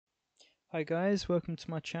Hi guys, welcome to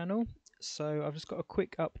my channel. So I've just got a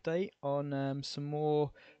quick update on some more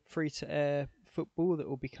free-to-air football that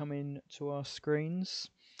will be coming to our screens.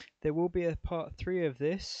 There will be a part 3 of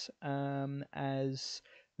this as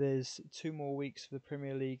there's 2 more weeks of the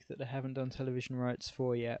Premier League that they haven't done television rights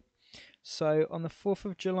for yet. So on the 4th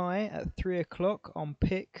of July at 3 o'clock on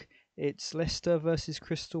Pick, it's Leicester versus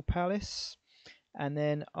Crystal Palace. And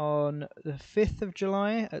then on the 5th of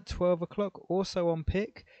July at 12 o'clock, also on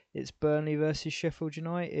Pick, it's Burnley versus Sheffield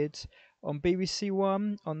United. On BBC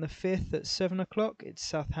One on the 5th at 7 o'clock, it's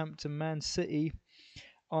Southampton Man City.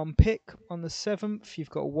 On Pick on the 7th, you've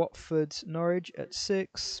got Watford Norwich at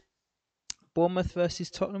 6. Bournemouth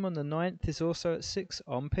versus Tottenham on the 9th is also at 6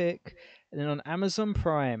 on Pick. And then on Amazon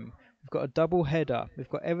Prime, we've got a double header. We've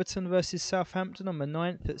got Everton versus Southampton on the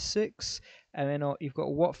 9th at 6. And then you've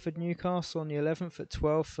got Watford Newcastle on the 11th at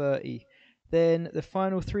 12:30. Then the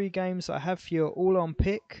final three games I have for you are all on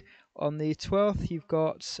Pick. On the 12th, you've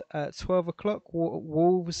got at 12 o'clock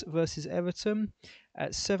Wolves versus Everton.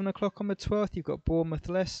 At 7 o'clock on the 12th, you've got Bournemouth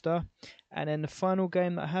Leicester. And then the final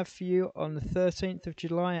game that I have for you on the 13th of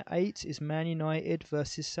July at 8 is Man United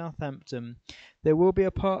versus Southampton. There will be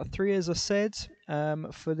a part 3, as I said,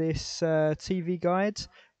 for this TV guide,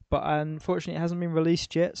 but unfortunately it hasn't been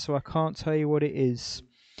released yet, so I can't tell you what it is.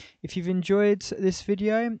 If you've enjoyed this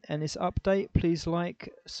video and this update, please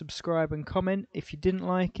like, subscribe and comment. If you didn't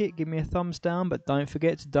like it, give me a thumbs down, but don't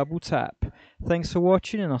forget to double tap. Thanks for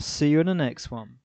watching and I'll see you in the next one.